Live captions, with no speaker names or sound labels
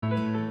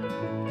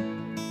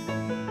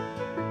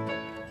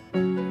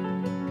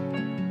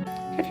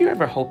you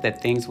ever hoped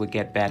that things would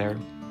get better?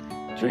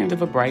 Dreamed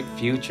of a bright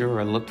future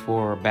or looked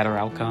for a better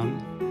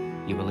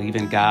outcome? You believe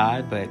in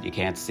God, but you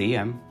can't see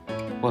Him.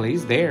 Well,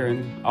 He's there,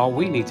 and all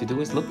we need to do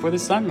is look for the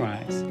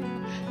sunrise.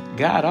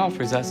 God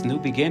offers us new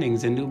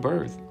beginnings and new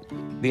birth,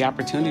 the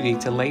opportunity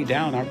to lay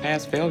down our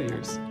past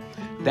failures.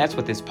 That's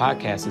what this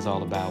podcast is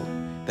all about,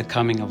 the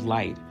coming of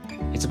light.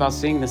 It's about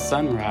seeing the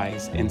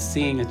sunrise and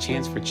seeing a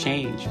chance for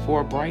change,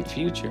 for a bright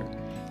future,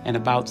 and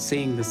about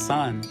seeing the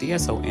sun, the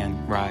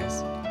S-O-N,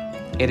 rise.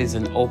 It is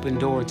an open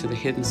door to the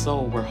hidden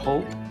soul where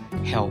hope,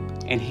 help,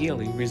 and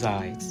healing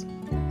resides.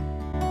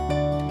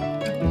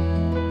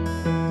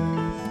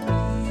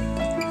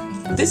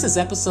 This is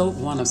episode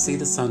 1 of See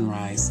the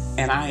Sunrise,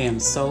 and I am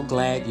so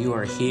glad you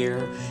are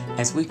here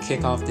as we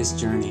kick off this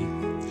journey.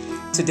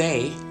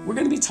 Today, we're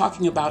going to be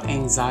talking about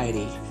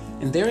anxiety,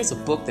 and there is a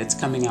book that's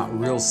coming out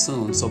real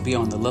soon, so be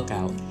on the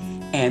lookout.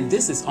 And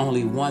this is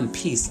only one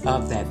piece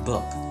of that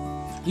book.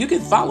 You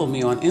can follow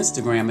me on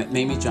Instagram at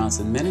Mamie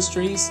Johnson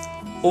Ministries,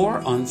 or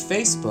on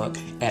Facebook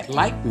at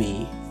Like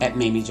Me at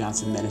Mamie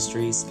Johnson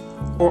Ministries,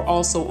 or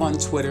also on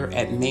Twitter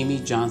at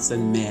Mamie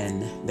Johnson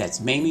Min. That's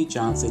Mamie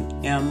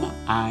Johnson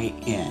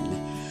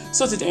M-I-N.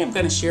 So today I'm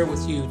going to share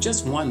with you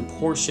just one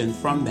portion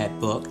from that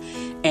book.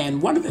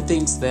 And one of the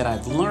things that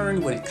I've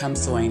learned when it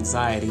comes to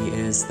anxiety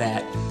is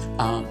that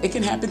it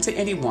can happen to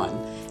anyone.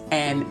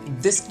 And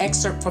this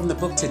excerpt from the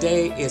book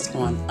today is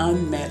on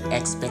unmet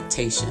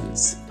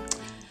expectations.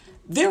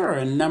 There are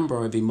a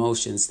number of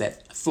emotions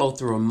that flow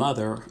through a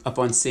mother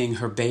upon seeing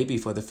her baby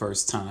for the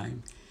first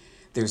time.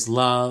 There's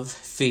love,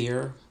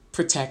 fear,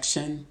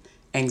 protection,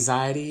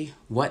 anxiety.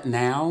 What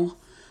now?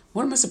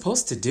 What am I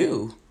supposed to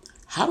do?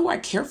 How do I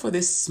care for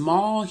this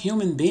small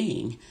human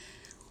being?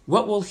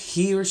 What will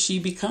he or she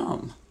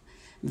become?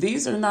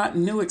 These are not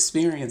new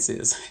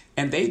experiences,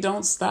 and they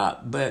don't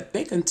stop, but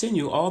they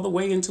continue all the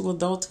way into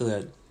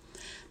adulthood.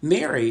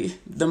 Mary,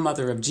 the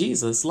mother of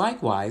Jesus,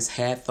 likewise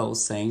had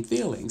those same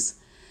feelings.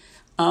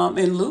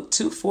 In Luke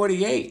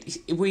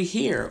 2:48, we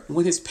hear,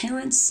 when his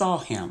parents saw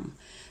him,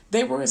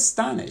 they were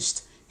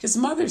astonished. His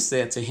mother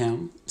said to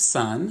him,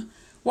 "Son,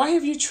 why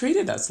have you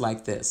treated us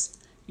like this?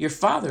 Your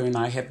father and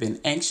I have been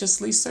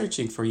anxiously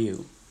searching for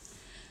you."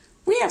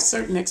 We have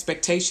certain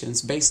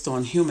expectations based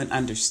on human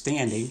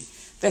understanding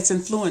that's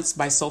influenced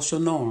by social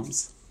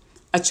norms.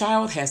 A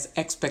child has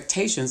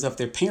expectations of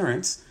their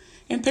parents,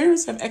 and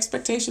parents have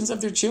expectations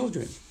of their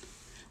children.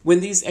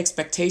 When these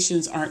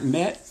expectations aren't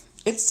met,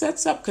 it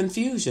sets up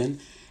confusion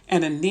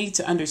and a need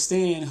to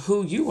understand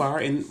who you are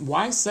and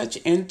why such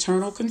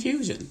internal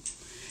confusion.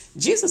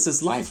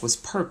 Jesus' life was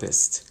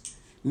purposed.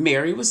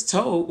 Mary was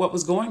told what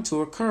was going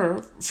to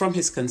occur from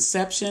his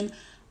conception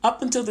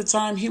up until the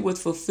time he would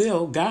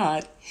fulfill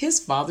God, his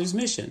Father's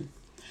mission.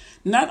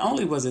 Not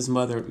only was his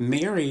mother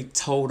Mary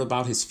told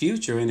about his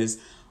future and his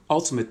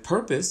ultimate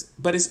purpose,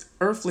 but his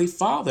earthly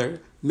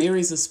father,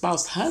 Mary's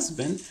espoused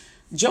husband,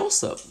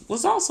 Joseph,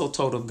 was also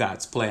told of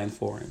God's plan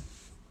for him.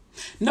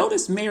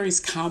 Notice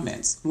Mary's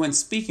comments when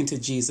speaking to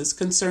Jesus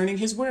concerning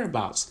his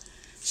whereabouts.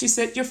 She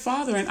said, "Your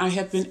father and I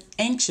have been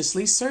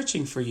anxiously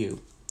searching for you."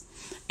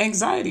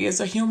 Anxiety is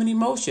a human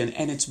emotion,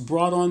 and it's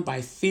brought on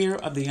by fear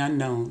of the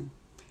unknown.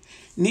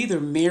 Neither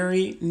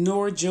Mary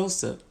nor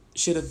Joseph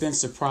should have been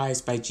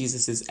surprised by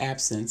Jesus'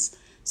 absence,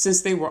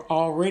 since they were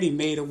already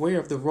made aware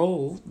of the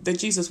role that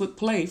Jesus would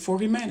play for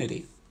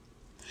humanity.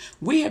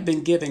 We have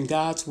been given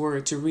God's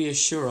word to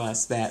reassure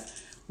us that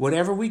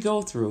whatever we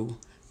go through,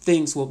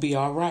 things will be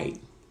all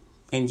right.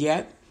 And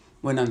yet,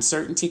 when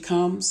uncertainty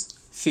comes,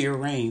 fear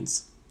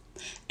reigns.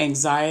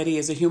 Anxiety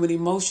is a human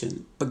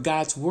emotion, but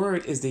God's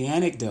word is the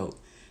antidote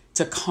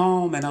to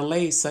calm and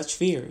allay such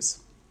fears.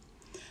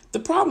 The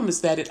problem is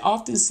that it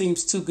often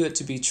seems too good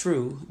to be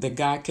true that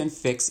God can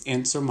fix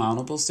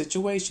insurmountable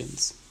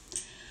situations.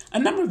 A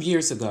number of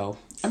years ago,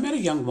 I met a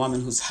young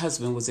woman whose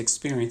husband was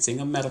experiencing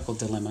a medical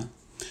dilemma.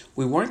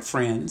 We weren't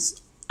friends.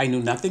 I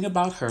knew nothing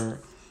about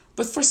her,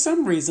 but for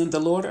some reason,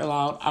 the Lord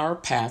allowed our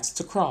paths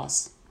to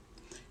cross.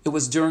 It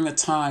was during a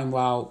time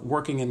while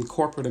working in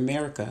corporate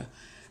America,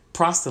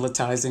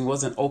 proselytizing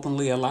wasn't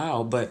openly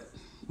allowed, but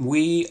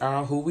we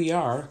are who we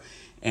are,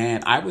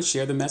 and I would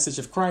share the message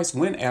of Christ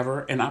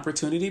whenever an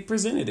opportunity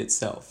presented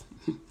itself.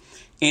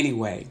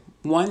 Anyway,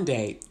 one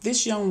day,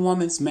 this young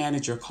woman's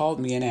manager called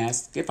me and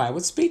asked if I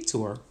would speak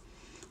to her.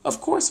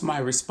 Of course, my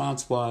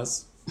response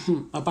was,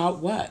 about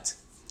what?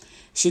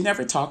 She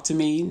never talked to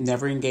me,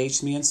 never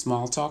engaged me in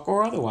small talk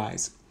or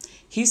otherwise.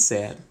 He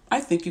said, "I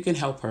think you can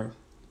help her."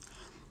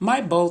 My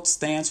bold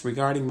stance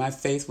regarding my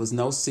faith was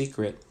no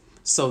secret,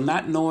 so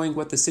not knowing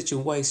what the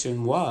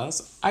situation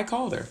was, I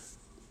called her.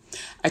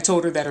 I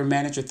told her that her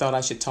manager thought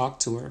I should talk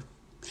to her.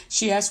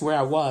 She asked where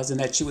I was and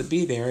that she would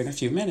be there in a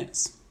few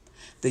minutes.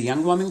 The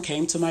young woman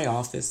came to my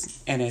office,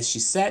 and as she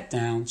sat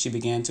down, she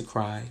began to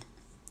cry.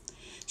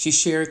 She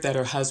shared that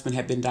her husband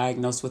had been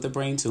diagnosed with a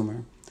brain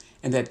tumor,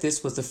 and that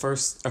this was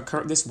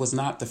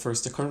not the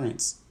first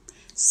occurrence.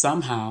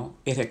 Somehow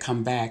it had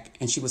come back,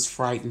 and she was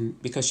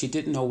frightened because she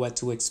didn't know what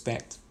to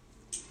expect.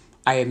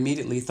 I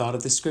immediately thought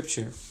of the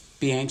scripture,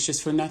 "Be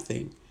anxious for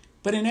nothing,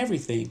 But in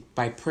everything,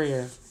 by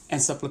prayer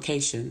and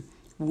supplication,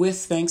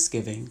 with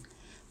thanksgiving,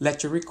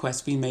 let your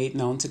requests be made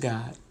known to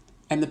God.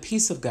 And the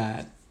peace of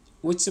God,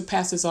 which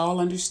surpasses all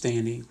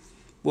understanding,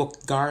 will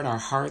guard our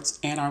hearts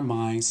and our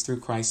minds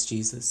through Christ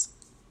Jesus.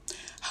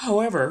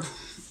 However,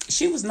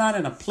 she was not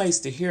in a place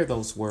to hear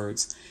those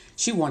words.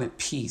 She wanted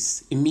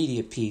peace,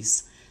 immediate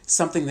peace,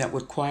 something that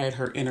would quiet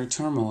her inner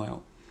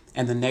turmoil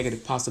and the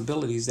negative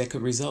possibilities that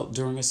could result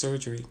during a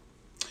surgery.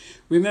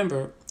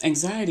 Remember,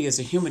 anxiety is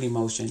a human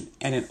emotion,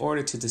 and in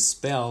order to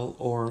dispel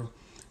or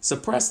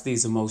suppress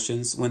these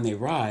emotions when they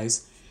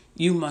rise,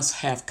 you must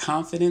have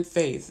confident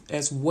faith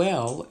as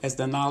well as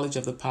the knowledge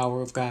of the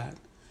power of God.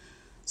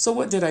 So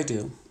what did I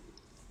do?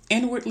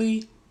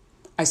 Inwardly,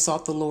 I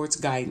sought the Lord's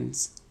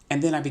guidance,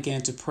 and then I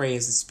began to pray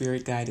as the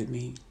Spirit guided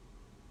me.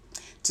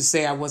 To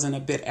say I wasn't a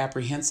bit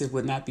apprehensive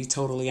would not be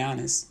totally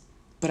honest,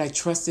 but I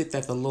trusted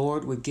that the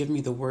Lord would give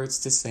me the words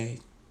to say.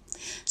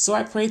 So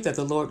I prayed that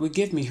the Lord would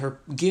give her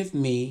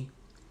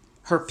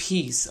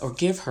peace,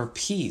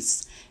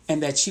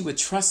 and that she would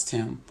trust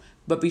him.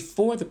 But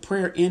before the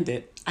prayer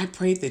ended, I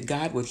prayed that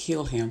God would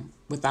heal him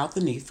without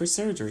the need for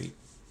surgery.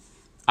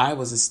 I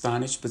was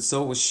astonished, but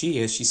so was she,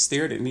 as she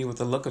stared at me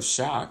with a look of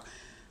shock,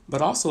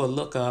 but also a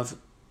look of,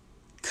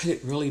 could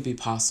it really be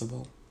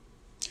possible?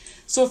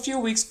 So a few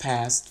weeks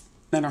passed,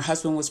 and her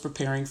husband was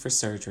preparing for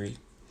surgery.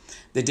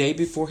 The day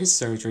before his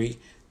surgery,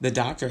 the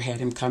doctor had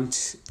him come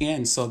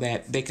in so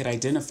that they could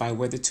identify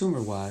where the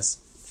tumor was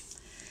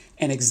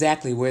and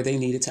exactly where they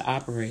needed to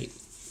operate.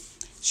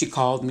 She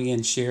called me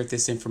and shared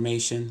this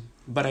information,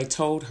 but I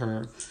told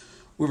her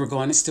we were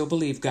going to still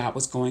believe God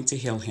was going to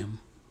heal him.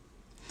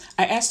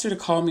 I asked her to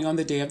call me on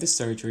the day of the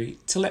surgery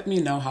to let me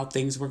know how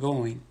things were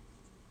going.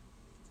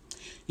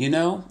 You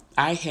know,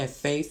 I had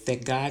faith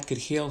that God could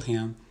heal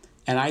him,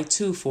 and I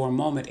too for a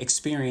moment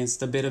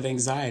experienced a bit of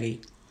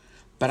anxiety,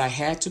 but I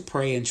had to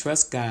pray and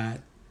trust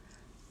God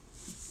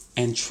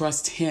and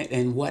trust him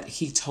in what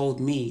he told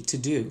me to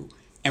do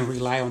and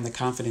rely on the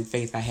confident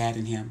faith I had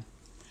in him.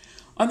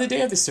 On the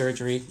day of the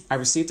surgery, I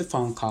received a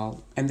phone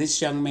call, and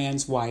this young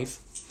man's wife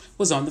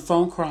was on the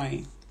phone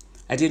crying.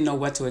 I didn't know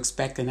what to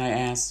expect, and I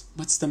asked,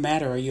 "What's the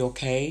matter? Are you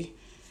okay?"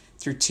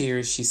 Through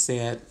tears, she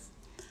said,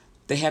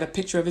 they had a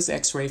picture of his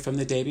x-ray from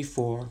the day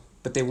before,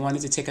 but they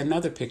wanted to take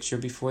another picture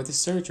before the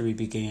surgery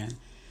began.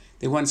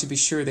 They wanted to be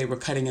sure they were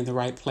cutting in the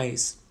right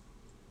place.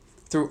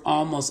 Through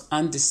almost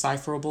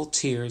undecipherable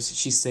tears,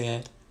 she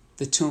said,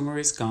 "The tumor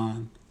is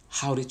gone.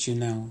 How did you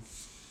know?"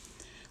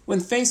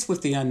 When faced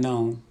with the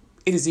unknown,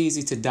 it is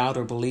easy to doubt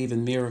or believe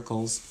in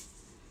miracles,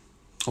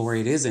 or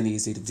it isn't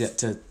easy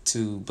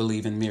to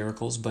believe in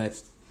miracles,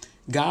 but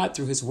God,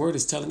 through his word,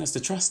 is telling us to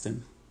trust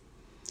him.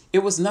 It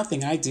was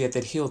nothing I did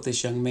that healed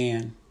this young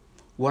man.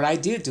 What I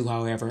did do,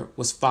 however,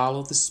 was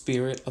follow the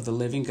Spirit of the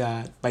living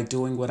God by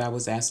doing what I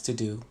was asked to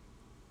do.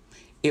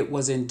 It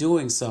was in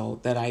doing so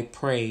that I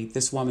prayed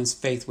this woman's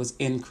faith was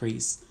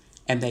increased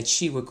and that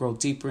she would grow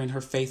deeper in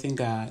her faith in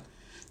God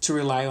to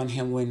rely on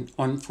him when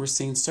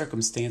unforeseen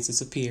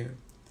circumstances appear.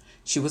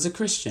 She was a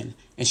Christian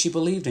and she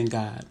believed in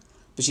God,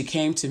 but she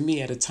came to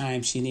me at a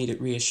time she needed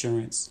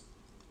reassurance.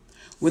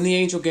 When the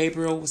angel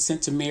Gabriel was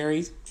sent to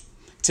Mary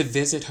to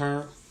visit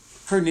her,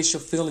 her initial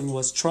feeling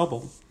was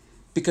trouble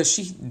because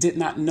she did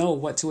not know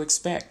what to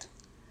expect.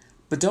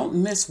 But don't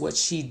miss what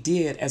she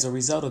did as a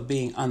result of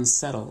being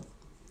unsettled.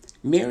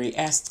 Mary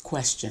asked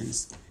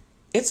questions.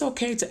 It's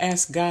okay to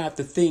ask God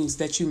the things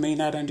that you may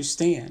not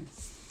understand.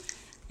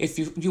 If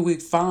you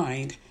would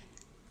find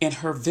in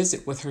her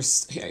visit with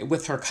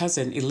her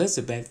cousin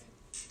Elizabeth,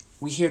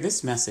 we hear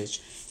this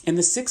message. In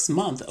the 6th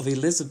month of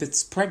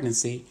Elizabeth's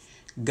pregnancy,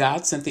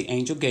 God sent the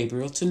angel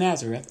Gabriel to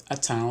Nazareth, a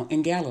town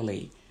in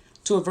Galilee,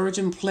 to a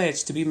virgin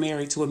pledged to be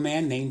married to a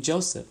man named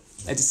Joseph,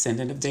 a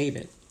descendant of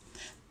David.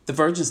 The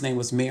virgin's name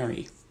was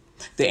Mary.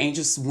 The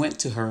angels went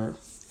to her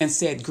and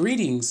said,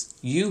 "Greetings,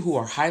 you who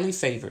are highly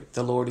favored,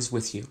 the Lord is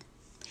with you."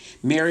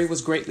 Mary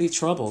was greatly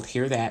troubled.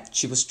 Hear that.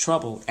 She was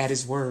troubled at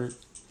his word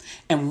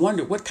and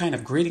wondered what kind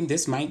of greeting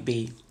this might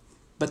be.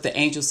 But the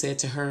angel said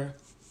to her,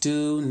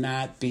 "Do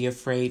not be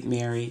afraid,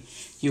 Mary.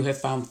 You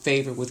have found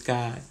favor with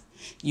God.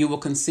 You will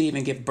conceive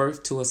and give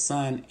birth to a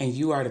son, and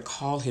you are to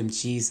call him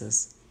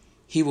Jesus.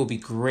 He will be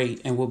great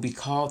and will be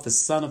called the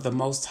Son of the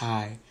Most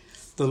High.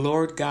 The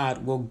Lord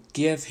God will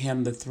give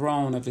him the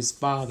throne of his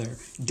father,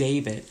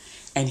 David,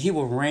 and he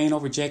will reign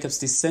over Jacob's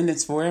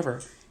descendants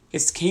forever.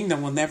 His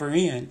kingdom will never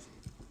end."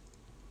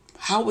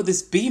 "How will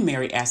this be?"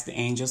 Mary asked the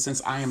angel,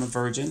 "since I am a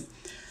virgin?"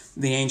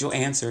 The angel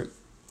answered,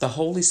 "The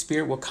Holy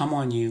Spirit will come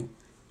on you,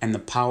 and the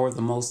power of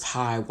the Most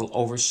High will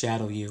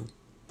overshadow you.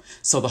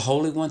 So the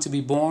Holy One to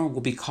be born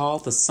will be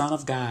called the Son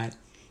of God.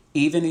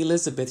 Even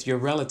Elizabeth, your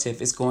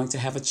relative, is going to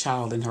have a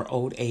child in her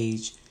old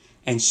age,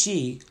 and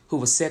she, who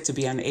was said to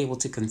be unable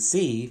to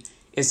conceive,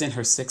 is in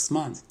her 6th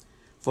month.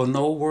 For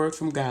no word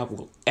from God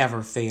will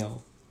ever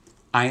fail."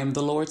 "I am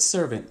the Lord's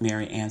servant,"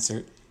 Mary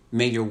answered.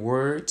 "May your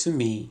word to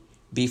me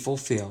be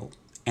fulfilled."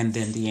 And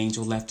then the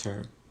angel left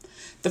her.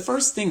 The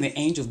first thing the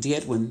angel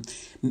did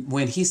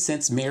when he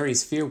sensed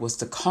Mary's fear was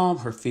to calm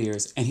her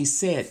fears. And he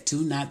said,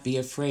 "Do not be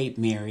afraid,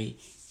 Mary.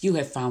 you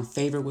have found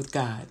favor with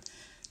God.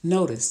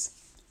 Notice,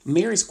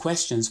 Mary's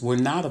questions were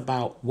not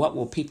about what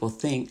will people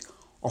think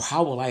or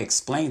how will I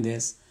explain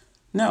this.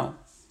 No,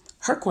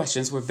 her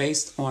questions were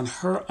based on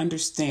her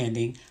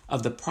understanding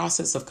of the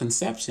process of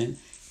conception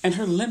and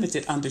her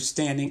limited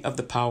understanding of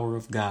the power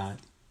of God.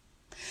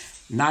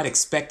 Not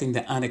expecting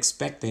the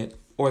unexpected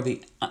or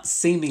the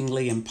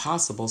seemingly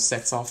impossible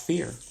sets off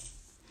fear.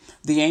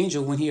 The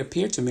angel, when he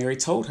appeared to Mary,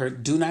 told her,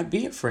 "Do not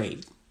be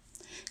afraid."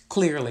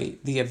 Clearly,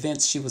 the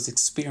events she was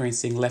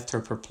experiencing left her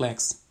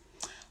perplexed,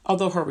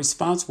 although her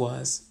response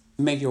was,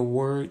 "May your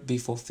word be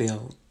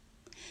fulfilled."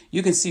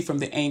 You can see from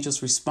the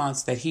angel's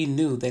response that he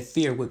knew that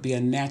fear would be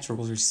a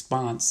natural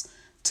response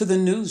to the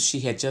news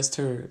she had just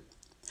heard.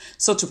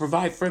 So to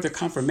provide further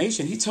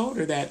confirmation, he told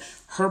her that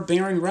her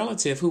barren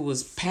relative, who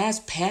was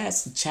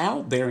past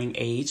childbearing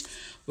age,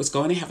 was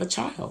going to have a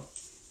child.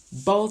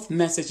 Both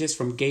messages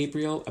from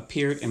Gabriel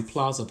appeared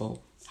implausible.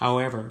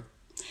 However,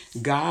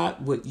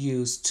 God would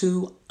use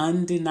two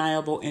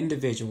undeniable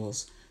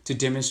individuals to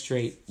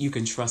demonstrate you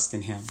can trust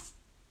in him.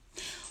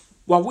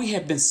 While we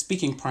have been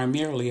speaking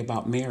primarily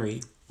about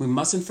Mary, we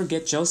mustn't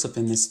forget Joseph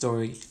in this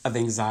story of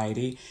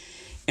anxiety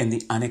and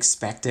the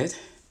unexpected.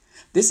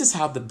 This is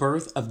how the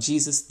birth of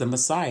Jesus the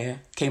Messiah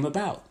came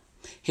about.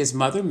 His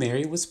mother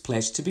Mary was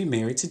pledged to be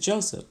married to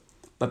Joseph,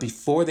 but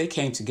before they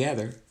came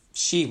together,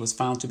 she was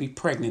found to be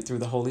pregnant through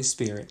the Holy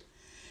Spirit.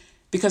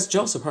 Because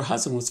Joseph, her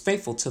husband, was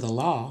faithful to the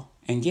law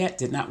and yet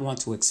did not want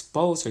to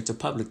expose her to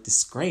public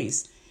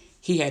disgrace,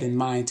 he had in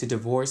mind to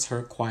divorce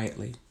her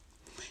quietly.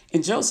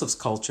 In Joseph's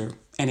culture,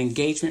 an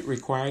engagement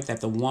required that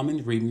the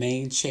woman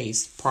remain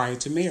chaste prior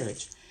to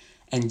marriage,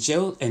 and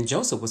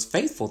Joseph was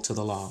faithful to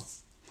the law.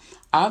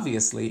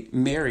 Obviously,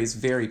 Mary's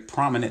very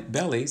prominent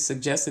belly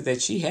suggested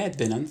that she had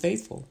been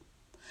unfaithful.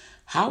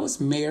 How was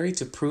Mary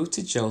to prove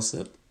to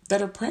Joseph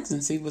that her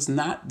pregnancy was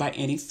not by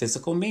any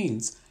physical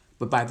means,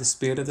 but by the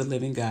Spirit of the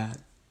living God?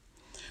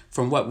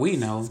 From what we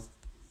know,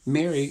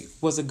 Mary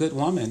was a good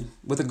woman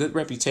with a good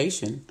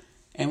reputation,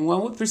 and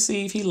one would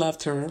perceive he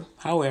loved her.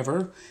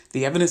 However,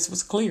 the evidence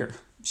was clear.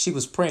 She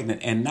was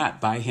pregnant and not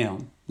by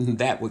him.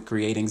 That would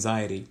create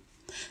anxiety.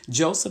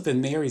 Joseph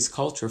and Mary's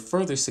culture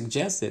further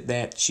suggested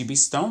that she be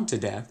stoned to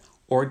death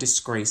or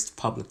disgraced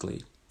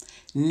publicly.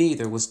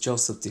 Neither was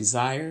Joseph's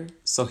desire,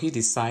 so he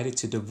decided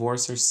to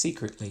divorce her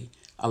secretly,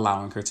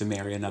 allowing her to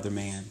marry another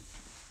man.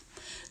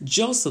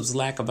 Joseph's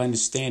lack of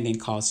understanding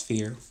caused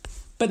fear,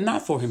 but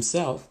not for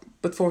himself,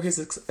 but for his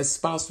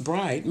espoused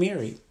bride,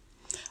 Mary.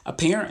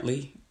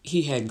 Apparently,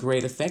 he had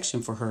great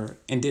affection for her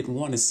and didn't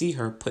want to see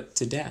her put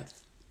to death.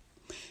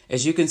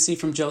 As you can see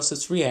from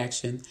Joseph's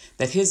reaction,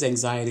 that his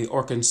anxiety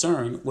or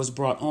concern was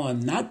brought on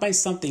not by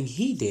something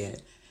he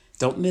did,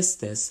 don't miss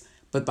this,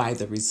 but by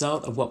the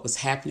result of what was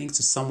happening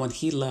to someone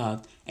he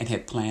loved and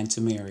had planned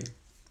to marry.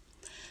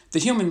 The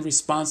human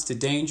response to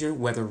danger,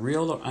 whether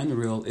real or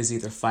unreal, is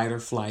either fight or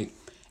flight.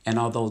 And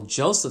although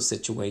Joseph's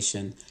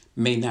situation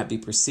may not be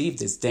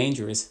perceived as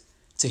dangerous,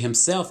 to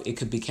himself it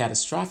could be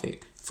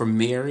catastrophic for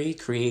Mary,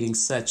 creating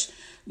such,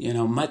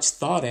 much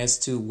thought as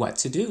to what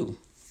to do.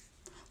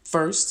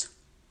 First,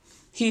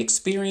 he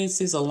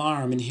experiences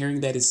alarm in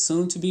hearing that his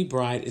soon-to-be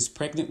bride is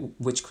pregnant,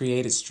 which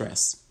created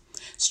stress.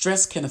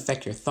 Stress can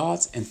affect your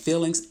thoughts and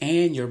feelings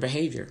and your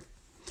behavior.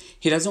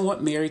 He doesn't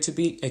want Mary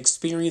to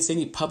experience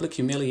any public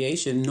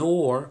humiliation,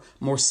 nor,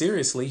 more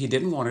seriously, he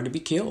didn't want her to be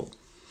killed.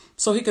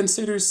 So he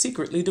considers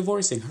secretly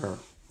divorcing her.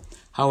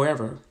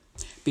 However,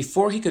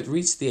 before he could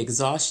reach the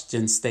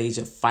exhaustion stage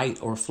of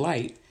fight or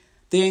flight,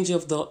 the angel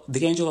of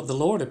the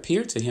Lord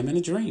appeared to him in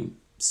a dream,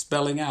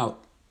 spelling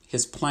out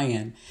his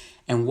plan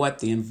and what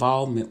the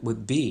involvement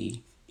would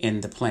be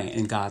in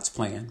God's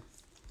plan.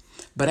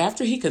 But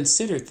after he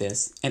considered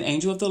this, an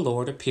angel of the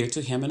Lord appeared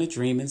to him in a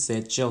dream and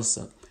said,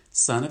 "Joseph,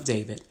 son of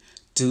David,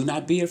 do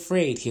not be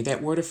afraid." Hear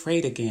that word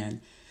afraid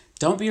again.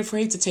 Don't be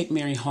afraid to take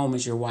Mary home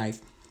as your wife,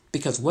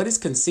 because what is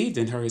conceived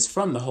in her is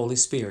from the Holy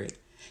Spirit.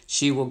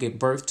 She will give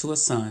birth to a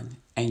son,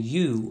 and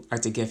you are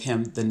to give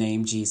him the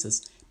name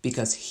Jesus,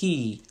 because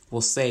he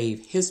will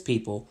save his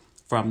people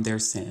from their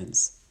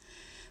sins.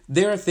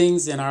 There are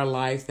things in our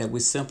life that we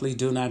simply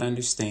do not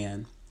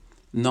understand.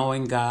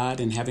 Knowing God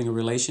and having a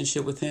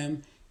relationship with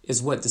him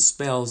is what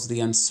dispels the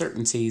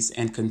uncertainties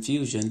and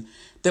confusion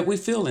that we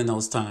feel in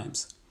those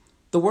times.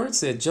 The word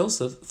said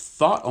Joseph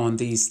thought on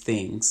these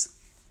things.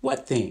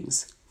 What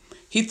things?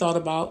 He thought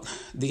about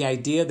the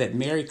idea that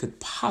Mary could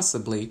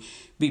possibly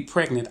be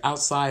pregnant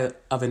outside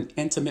of an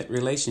intimate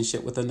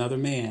relationship with another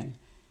man.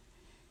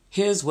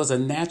 His was a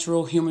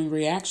natural human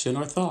reaction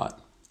or thought.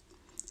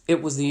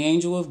 It was the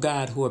angel of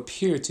God who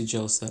appeared to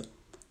Joseph,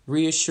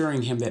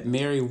 reassuring him that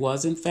Mary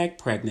was in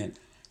fact pregnant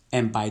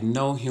and by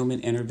no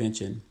human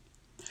intervention.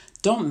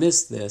 Don't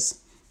miss this,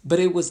 but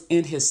it was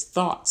in his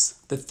thoughts,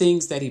 the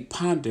things that he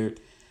pondered.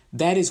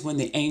 That is when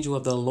the angel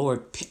of the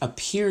Lord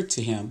appeared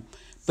to him,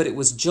 but it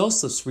was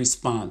Joseph's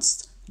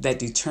response that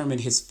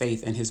determined his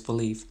faith and his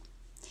belief.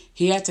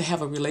 He had to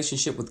have a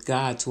relationship with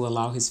God to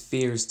allow his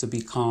fears to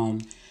be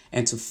calmed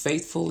and to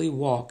faithfully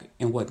walk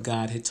in what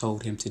God had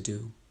told him to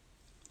do.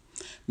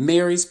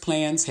 Mary's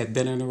plans had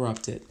been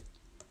interrupted.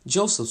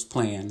 Joseph's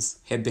plans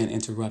had been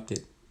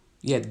interrupted,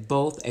 yet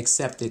both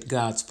accepted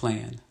God's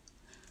plan.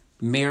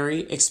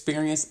 Mary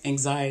experienced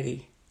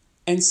anxiety,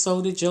 and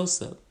so did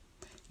Joseph,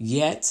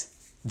 yet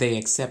they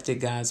accepted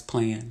God's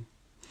plan.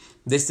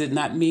 This did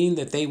not mean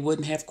that they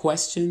wouldn't have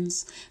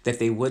questions, that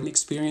they wouldn't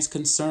experience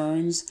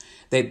concerns,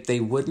 that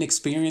they wouldn't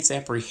experience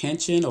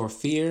apprehension or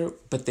fear,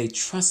 but they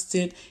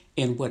trusted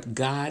in what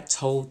God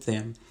told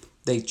them.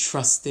 They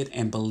trusted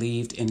and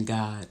believed in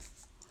God.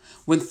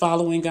 When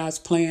following God's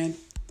plan,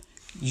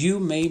 you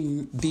may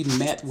be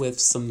met with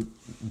some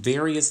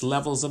various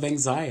levels of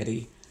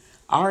anxiety.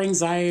 Our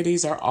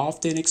anxieties are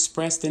often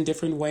expressed in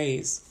different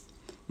ways.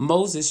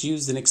 Moses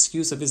used an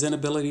excuse of his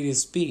inability to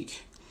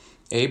speak.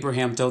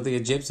 Abraham told the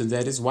Egyptians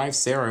that his wife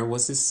Sarah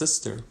was his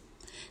sister.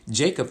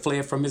 Jacob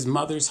fled from his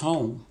mother's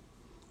home.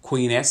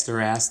 Queen Esther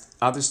asked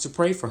others to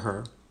pray for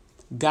her.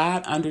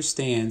 God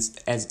understands,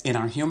 as in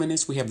our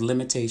humanness we have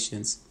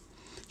limitations.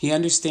 He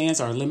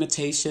understands our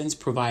limitations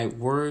provide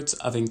words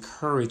of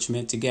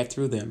encouragement to get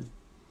through them.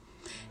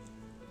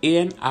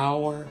 In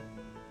our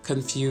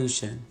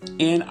confusion,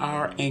 in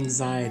our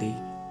anxiety,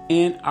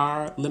 in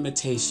our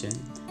limitation,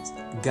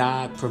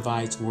 God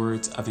provides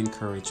words of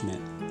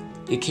encouragement.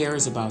 He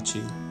cares about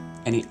you,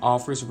 and He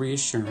offers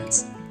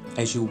reassurance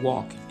as you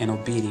walk in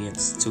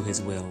obedience to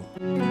His will.